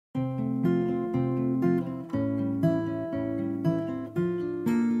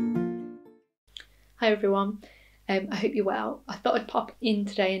Hi everyone, I hope you're well. I thought I'd pop in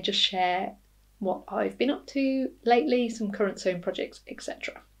today and just share what I've been up to lately, some current sewing projects,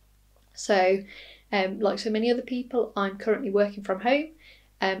 etc. So, like so many other people, I'm currently working from home,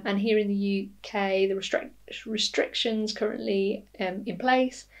 and here in the UK, the restrictions currently in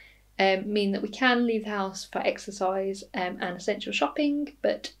place mean that we can leave the house for exercise and essential shopping,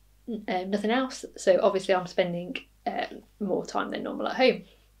 but nothing else. So obviously I'm spending more time than normal at home.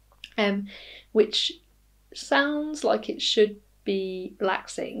 Which sounds like it should be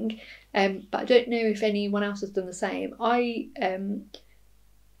relaxing, but I don't know if anyone else has done the same.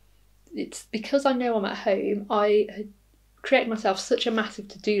 It's because I know I'm at home, I had created myself such a massive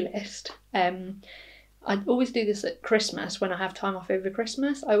to-do list. I always do this at Christmas when I have time off over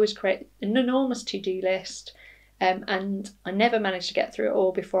Christmas. I always create an enormous to-do list, and I never manage to get through it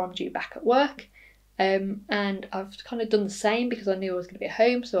all before I'm due back at work. And I've kind of done the same because I knew I was going to be at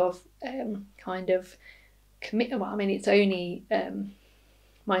home, so I've kind of committed. Well, I mean, it's only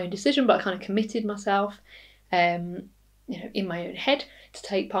my own decision, but I kind of committed myself, in my own head, to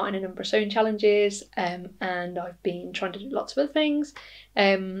take part in a number of sewing challenges, and I've been trying to do lots of other things,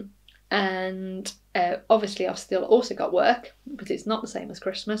 and obviously I've still also got work, but it's not the same as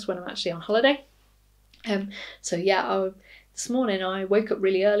Christmas when I'm actually on holiday. So yeah, this morning I woke up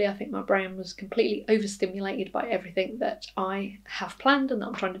really early. I think my brain was completely overstimulated by everything that I have planned and that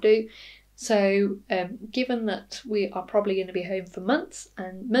I'm trying to do. So given that we are probably going to be home for months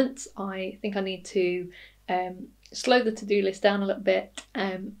and months, I think I need to slow the to-do list down a little bit,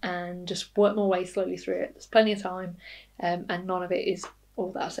 and just work my way slowly through it. There's plenty of time, and none of it is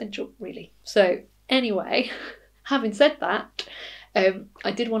all that essential really. So anyway, having said that,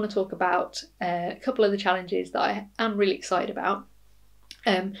 I did want to talk about a couple of the challenges that I am really excited about,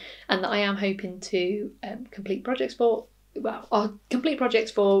 and that I am hoping to complete projects for. Well, I'll complete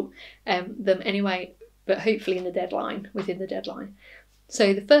projects for them anyway, but hopefully within the deadline.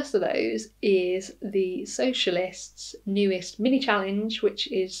 So the first of those is the Socialist's newest mini challenge, which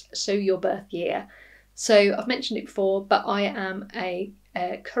is Sew Your Birth Year. So I've mentioned it before, but I am a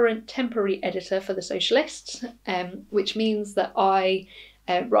current temporary editor for the Socialists, which means that I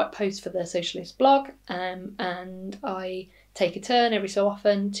write posts for the Socialist blog, and I take a turn every so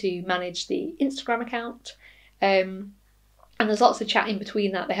often to manage the Instagram account, and there's lots of chat in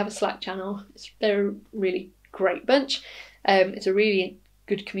between that. They have a Slack channel. They're a really great bunch. It's a really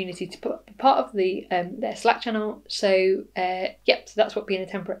good community to be part of their Slack channel. So so that's what being a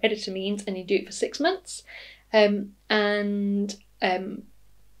temporary editor means, and you do it for 6 months. One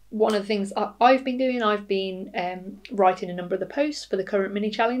of the things I've been doing, I've been writing a number of the posts for the current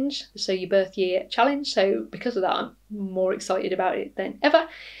mini challenge, the Sew Your Birth Year challenge. So because of that, I'm more excited about it than ever.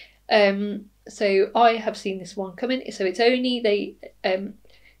 So I have seen this one coming. So it's only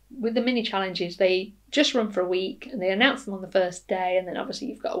with the mini challenges, they just run for a week and they announce them on the first day, and then obviously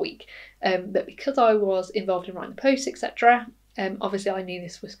you've got a week. But because I was involved in writing the posts, etc., obviously I knew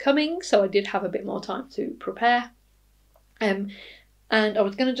this was coming, so I did have a bit more time to prepare. And I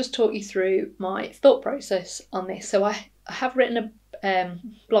was going to just talk you through my thought process on this. So I have written a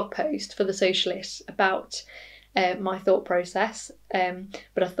blog post for the Socialists about my thought process,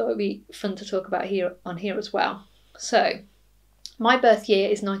 but I thought it'd be fun to talk about here as well. So my birth year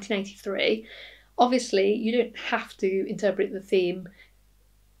is 1983. Obviously, you don't have to interpret the theme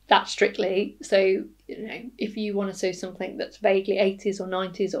that strictly. So, if you want to sew something that's vaguely 80s or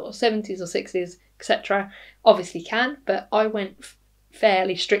 90s or 70s or 60s, etc., obviously you can. But I went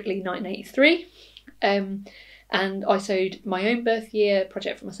fairly strictly 1983. And I sewed my own birth year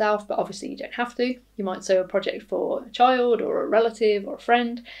project for myself, but obviously you don't have to. You might sew a project for a child or a relative or a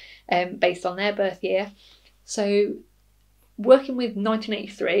friend, based on their birth year. So working with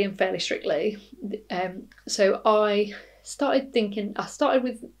 1983 and fairly strictly, so I started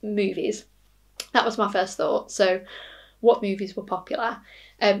with movies. That was my first thought. So what movies were popular?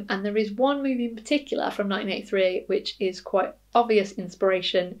 And there is one movie in particular from 1983 which is quite obvious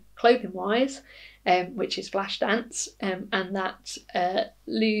inspiration clothing wise, which is Flashdance, and that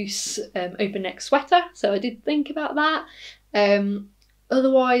loose open neck sweater. So I did think about that.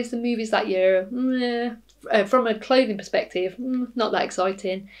 Otherwise, the movies that year, from a clothing perspective, not that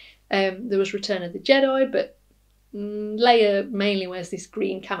exciting. There was Return of the Jedi, but Leia mainly wears this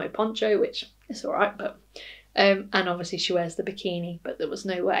green camo poncho, which is alright, but and obviously she wears the bikini, but there was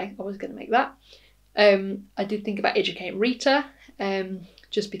no way I was going to make that. I did think about Educate Rita,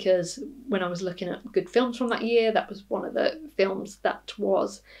 just because when I was looking at good films from that year, that was one of the films that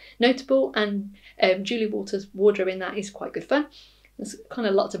was notable, and Julie Walters' wardrobe in that is quite good fun. There's kind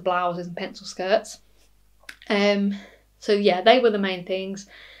of lots of blouses and pencil skirts. So yeah, they were the main things.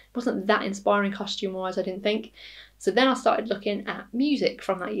 wasn't that inspiring costume wise, I didn't think. So then I started looking at music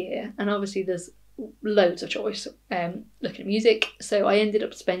from that year, and obviously there's loads of choice looking at music. So I ended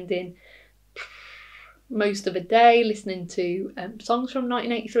up spending most of a day listening to songs from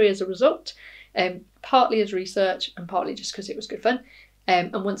 1983 as a result, partly as research and partly just because it was good fun.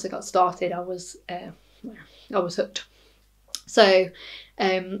 And once I got started, I was hooked. So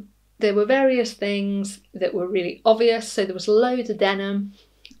there were various things that were really obvious. So there was loads of denim.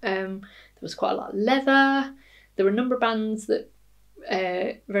 There was quite a lot of leather. There were a number of bands that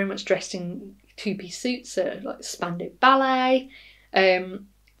very much dressed in two-piece suits, so like Spandau Ballet.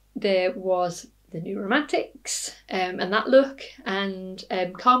 There was the New Romantics and that look, and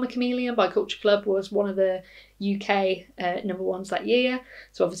Karma Chameleon by Culture Club was one of the UK number ones that year.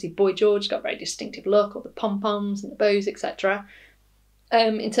 So obviously Boy George got a very distinctive look, all the pom-poms and the bows, etc.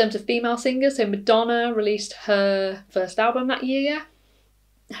 In terms of female singers, so Madonna released her first album that year.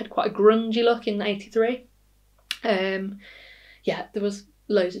 It had quite a grungy look in '83. Yeah, there was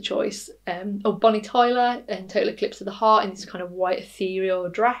loads of choice. Bonnie Tyler and Total Eclipse of the Heart in this kind of white ethereal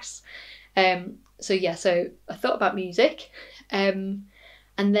dress. So I thought about music.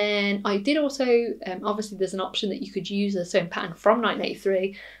 And then I did also, obviously there's an option that you could use a certain pattern from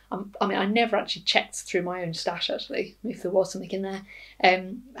 1983. I never actually checked through my own stash actually, if there was something in there.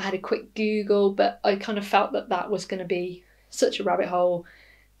 I had a quick Google, but I kind of felt that was going to be such a rabbit hole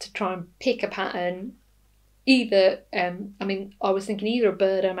to try and pick a pattern. Either, I was thinking either a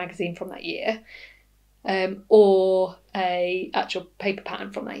Birdo magazine from that year, or a actual paper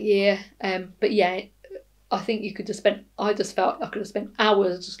pattern from that year. But yeah, I think you could just I just felt I could have spent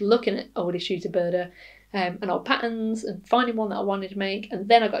hours just looking at old issues of Birdo and old patterns and finding one that I wanted to make, and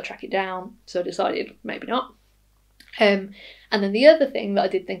then I got to track it down. So I decided maybe not. And then the other thing that I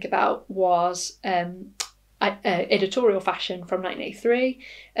did think about was editorial fashion from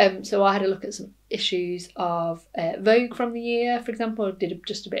 1983. So I had a look at some issues of Vogue from the year, for example. I did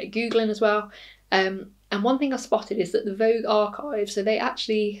just a bit of Googling as well. And one thing I spotted is that the Vogue archive, so they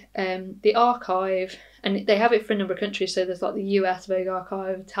actually, the archive, and they have it for a number of countries, so there's like the US Vogue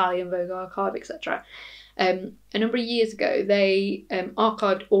archive, Italian Vogue archive, etc. A number of years ago, they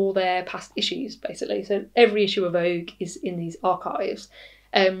archived all their past issues, basically. So every issue of Vogue is in these archives.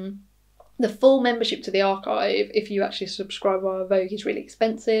 The full membership to the archive, if you actually subscribe via Vogue, is really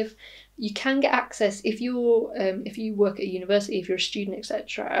expensive. You can get access if you work at a university, if you're a student,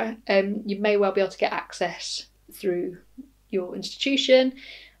 etc. You may well be able to get access through your institution,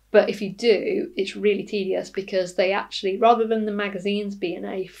 but if you do, it's really tedious because they actually, rather than the magazines being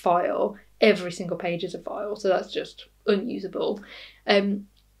a file, every single page is a file, so that's just unusable.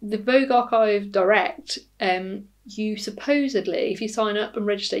 The Vogue Archive Direct, you supposedly, if you sign up and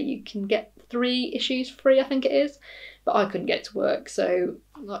register, you can get 3 issues free, I think it is, but I couldn't get to work, so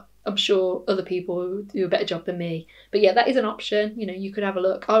I'm sure other people do a better job than me. But yeah, that is an option. You could have a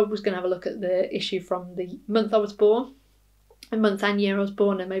look. I was going to have a look at the issue from the month I was born, a month and year I was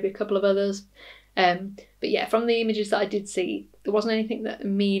born, and maybe a couple of others. But yeah, from the images that I did see, there wasn't anything that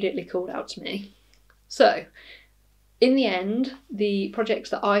immediately called out to me. So in the end, the projects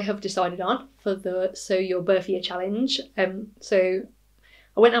that I have decided on for the So Your Birth Year Challenge, so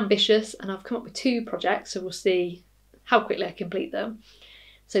I went ambitious and I've come up with 2 projects, so we'll see how quickly I complete them.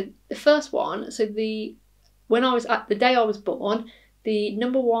 So the first one, when I was at the day I was born, the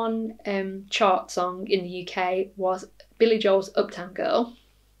number 1 chart song in the UK was Billy Joel's Uptown Girl.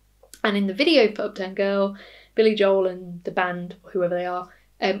 And in the video for Uptown Girl, Billy Joel and the band, whoever they are,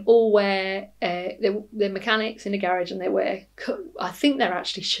 all wear, they're mechanics in a garage, and they wear, I think they're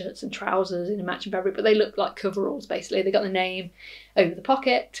actually shirts and trousers in a matching fabric, but they look like coveralls basically. They got the name over the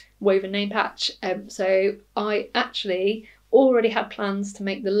pocket, woven name patch. So I actually already had plans to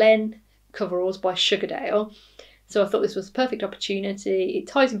make the Len coveralls by Sugardale. So I thought this was a perfect opportunity. It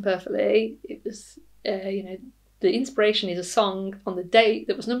ties in perfectly. It was, the inspiration is a song on the day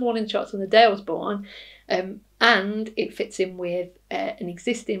that was number 1 in the charts on the day I was born. And it fits in with an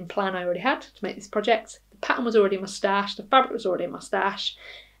existing plan I already had to make this project. The pattern was already in my stash, the fabric was already in my stash.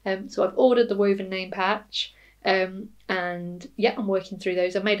 So I've ordered the woven name patch, and yeah, I'm working through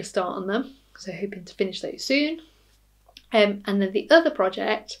those. I made a start on them, so hoping to finish those soon. And then the other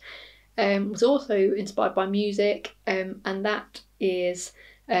project was also inspired by music, and that is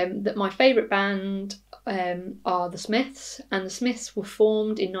that my favourite band are the Smiths, and the Smiths were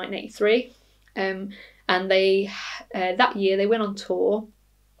formed in 1983. And they that year they went on tour,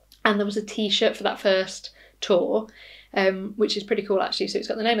 and there was a t-shirt for that first tour, which is pretty cool actually. So it's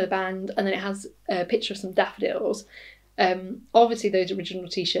got the name of the band, and then it has a picture of some daffodils. Obviously those original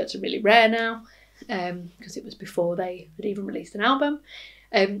t-shirts are really rare now, because it was before they had even released an album.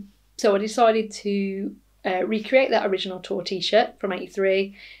 So I decided to recreate that original tour t-shirt from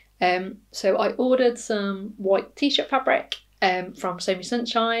 '83. So I ordered some white t-shirt fabric from Sew Me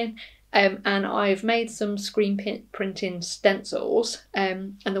Sunshine, and I've made some screen printing stencils.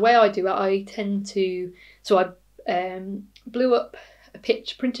 And the way I do it, I tend to, so I blew up a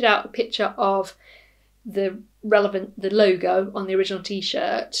picture, printed out a picture of the logo on the original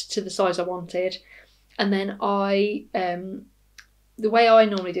t-shirt to the size I wanted, and then the way I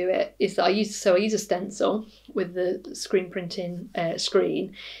normally do it is that I use a stencil with the screen printing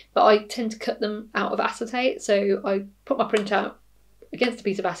screen, but I tend to cut them out of acetate. So I put my printout against a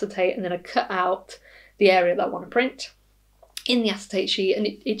piece of acetate, and then I cut out the area that I want to print in the acetate sheet, and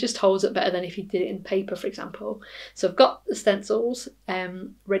it just holds up better than if you did it in paper, for example. So I've got the stencils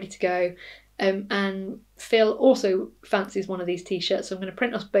ready to go. And Phil also fancies one of these t-shirts, so I'm going to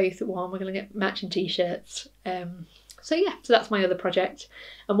print us both at one. We're going to get matching t-shirts. So that's my other project.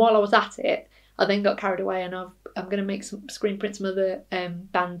 And while I was at it, I then got carried away, and I'm going to make some screen print some other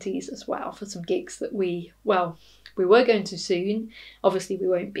band tees as well for some gigs that we were going to soon. Obviously we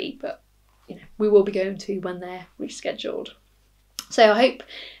won't be, but we will be going to when they're rescheduled. So I hope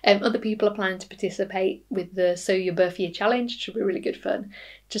other people are planning to participate with the Sew Your Birth Year Challenge. It should be really good fun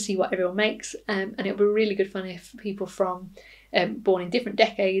to see what everyone makes, and it'll be really good fun if people from born in different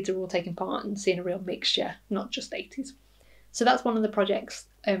decades are all taking part and seeing a real mixture, not just 80s. So that's one of the projects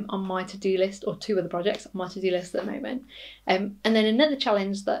on my to-do list, or two of the projects on my to-do list at the moment. And then another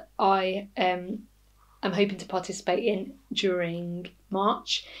challenge that I am hoping to participate in during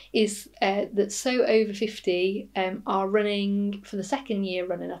March is that Sew Over 50 are running for the second year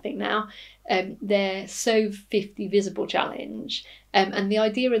running, I think now, their Sew 50 Visible Challenge. And the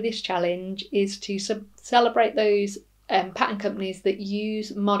idea of this challenge is to celebrate those pattern companies that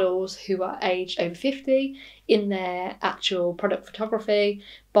use models who are aged over 50 in their actual product photography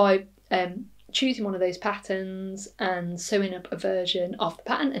by choosing one of those patterns and sewing up a version of the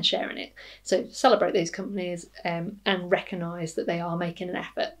pattern and sharing it. So celebrate those companies and recognise that they are making an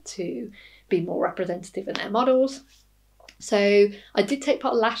effort to be more representative in their models. So I did take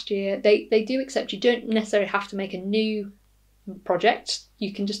part last year. They do accept you don't necessarily have to make a new project.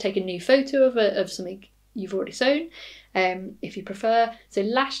 You can just take a new photo of something you've already sewn if you prefer. So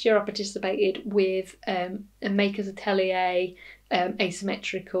last year I participated with a Maker's Atelier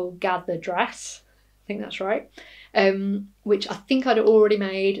asymmetrical gather dress, I think that's right, which I think I'd already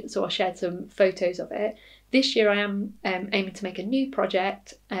made, so I shared some photos of it. This year I am aiming to make a new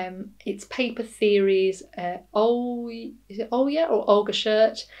project. It's Paper Theory's is it Olya or Olga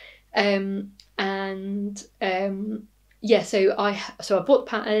shirt, yeah, so I bought the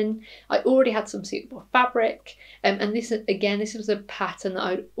pattern. I already had some suitable fabric, and this was a pattern that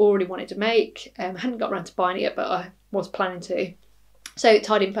I already wanted to make. I hadn't got around to buying it yet, but I was planning to. So it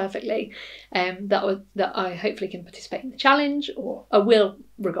tied in perfectly. That I hopefully can participate in the challenge, or I will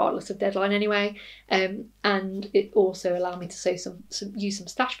regardless of deadline anyway. And it also allowed me to use some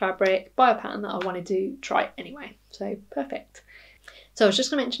stash fabric, buy a pattern that I wanted to try anyway. So perfect. So I was just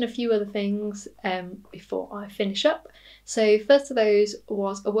going to mention a few other things before I finish up. So first of those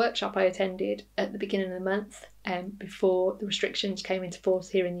was a workshop I attended at the beginning of the month before the restrictions came into force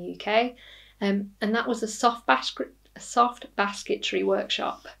here in the UK, and that was a soft basketry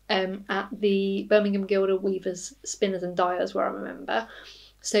workshop at the Birmingham Guild of Weavers, Spinners and Dyers, where I'm a member.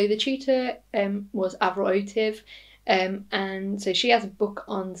 So the tutor was Avril Otiv, and so she has a book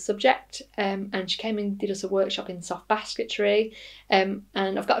on the subject, and she came and did us a workshop in soft basketry, and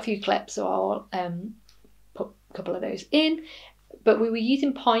I've got a few clips, so I'll put a couple of those in. But we were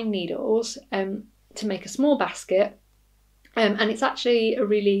using pine needles to make a small basket, and it's actually a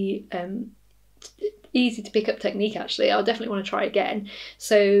really easy to pick up technique. Actually, I'll definitely want to try again.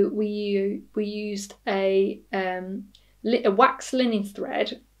 So we used a wax linen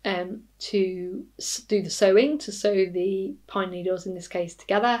thread to do the sewing, to sew the pine needles in this case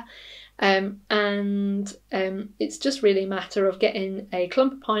together, and it's just really a matter of getting a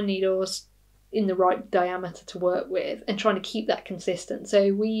clump of pine needles in the right diameter to work with and trying to keep that consistent.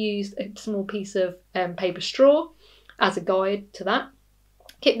 So we used a small piece of paper straw as a guide to that.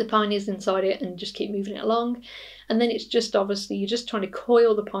 Keep the pine needles inside it and just keep moving it along. And then it's just obviously you're just trying to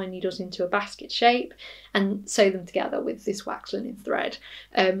coil the pine needles into a basket shape and sew them together with this wax linen thread.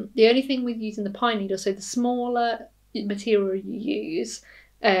 The only thing with using the pine needle, so the smaller material you use,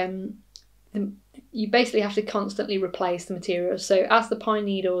 you basically have to constantly replace the materials. So as the pine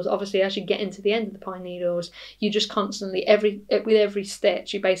needles, obviously as you get into the end of the pine needles, you just constantly, with every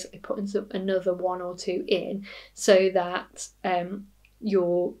stitch, you basically put another one or two in so that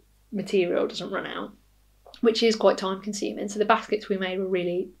your material doesn't run out. which is quite time consuming. So the baskets we made were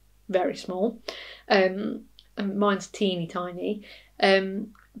really very small, and mine's teeny tiny.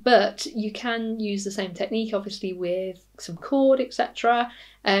 But you can use the same technique, obviously, with some cord, etc.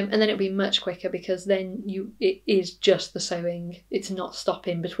 And then it'll be much quicker, because then it is just the sewing. It's not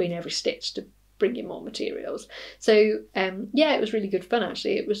stopping between every stitch to bring in more materials. So yeah, it was really good fun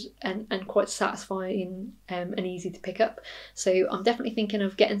actually. It was and quite satisfying and easy to pick up. So I'm definitely thinking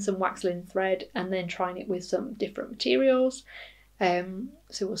of getting some wax linen thread and then trying it with some different materials.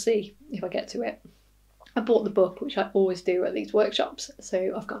 So we'll see if I get to it. I bought the book, which I always do at these workshops,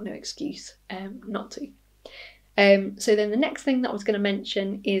 so I've got no excuse not to. So then the next thing that I was going to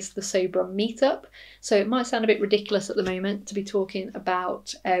mention is the Sew Brum meetup. So it might sound a bit ridiculous at the moment to be talking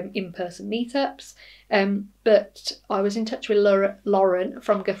about in-person meetups, but I was in touch with Lauren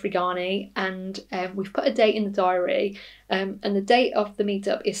from Guthrie Garney, and we've put a date in the diary, and the date of the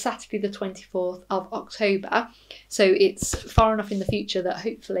meetup is Saturday the 24th of October. So it's far enough in the future that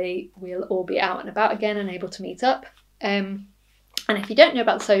hopefully we'll all be out and about again and able to meet up. And if you don't know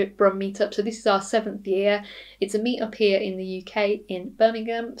about the Sew Brum meetup, so this is our 7th year. It's a meetup here in the UK in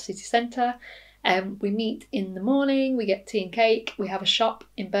Birmingham city centre. We meet in the morning, we get tea and cake. We have a shop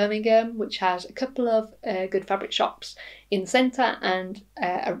in Birmingham which has a couple of good fabric shops in the centre and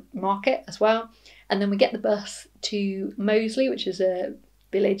a market as well. And then we get the bus to Moseley, which is a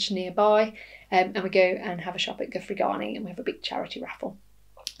village nearby, and we go and have a shop at Guthrie Garney, and we have a big charity raffle.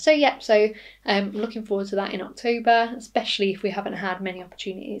 So yeah, looking forward to that in October, especially if we haven't had many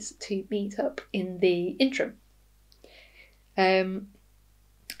opportunities to meet up in the interim. And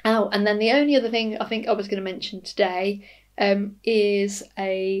then the only other thing I think I was going to mention today is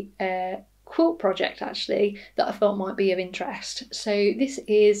a quilt project actually that I thought might be of interest. So this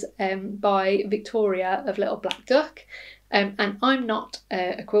is by Victoria of Little Black Duck. And I'm not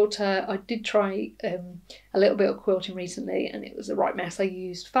a quilter. I did try a little bit of quilting recently, and it was a right mess. I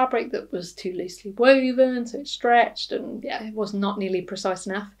used fabric that was too loosely woven, so it stretched, and yeah, it was not nearly precise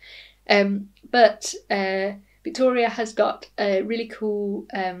enough. But Victoria has got a really cool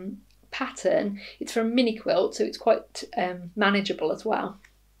pattern. It's for a mini quilt, so it's quite manageable as well.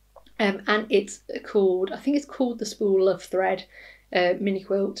 And it's called, I think it's called the Spool of Thread mini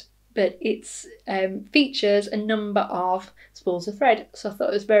quilt. But it features a number of spools of thread. So I thought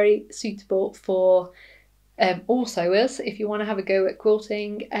it was very suitable for all sewers if you want to have a go at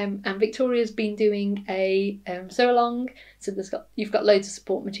quilting. And Victoria's been doing a sew along, so you've got loads of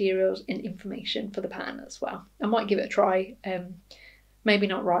support materials and information for the pattern as well. I might give it a try, maybe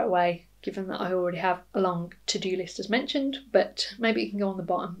not right away, given that I already have a long to-do list as mentioned, but maybe it can go on the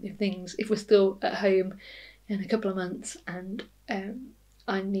bottom if we're still at home in a couple of months and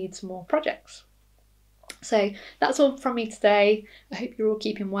I need some more projects. So that's all from me today. I hope you're all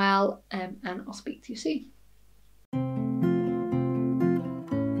keeping well, and I'll speak to you soon.